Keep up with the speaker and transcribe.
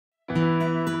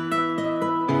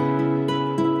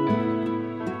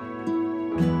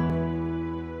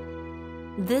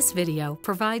This video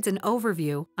provides an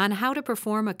overview on how to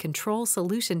perform a control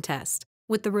solution test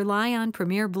with the ReliOn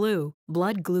Premier BLU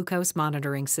blood glucose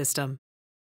monitoring system.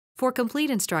 For complete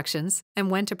instructions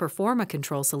and when to perform a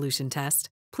control solution test,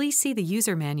 please see the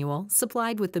user manual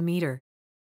supplied with the meter.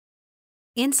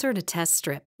 Insert a test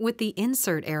strip with the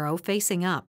insert arrow facing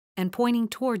up and pointing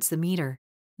towards the meter.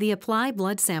 The Apply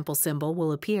Blood Sample symbol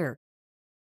will appear.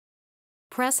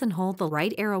 Press and hold the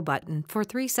right arrow button for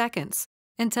 3 seconds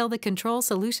until the Control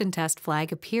Solution Test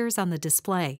flag appears on the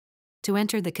display to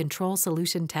enter the Control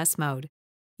Solution Test mode.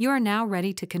 You are now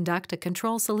ready to conduct a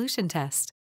control solution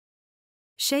test.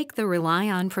 Shake the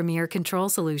ReliOn Premier Control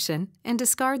Solution and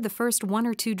discard the first 1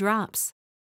 or 2 drops.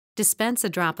 Dispense a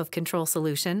drop of control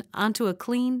solution onto a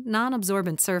clean,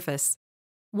 non-absorbent surface.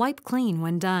 Wipe clean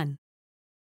when done.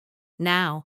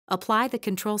 Now, apply the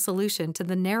control solution to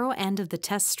the narrow end of the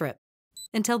test strip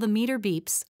until the meter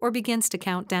beeps or begins to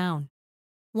count down.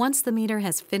 Once the meter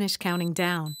has finished counting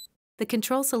down, the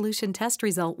control solution test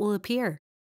result will appear.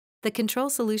 The control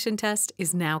solution test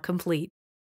is now complete.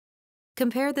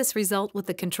 Compare this result with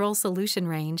the control solution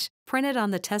range printed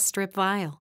on the test strip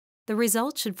vial. The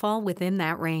result should fall within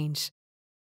that range.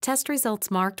 Test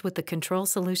results marked with the control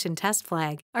solution test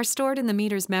flag are stored in the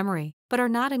meter's memory, but are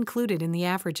not included in the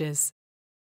averages.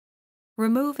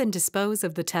 Remove and dispose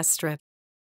of the test strip.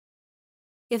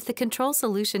 If the control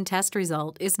solution test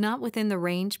result is not within the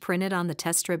range printed on the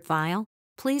test strip vial,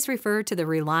 please refer to the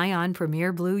ReliOn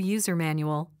Premier BLU user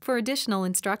manual for additional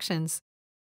instructions.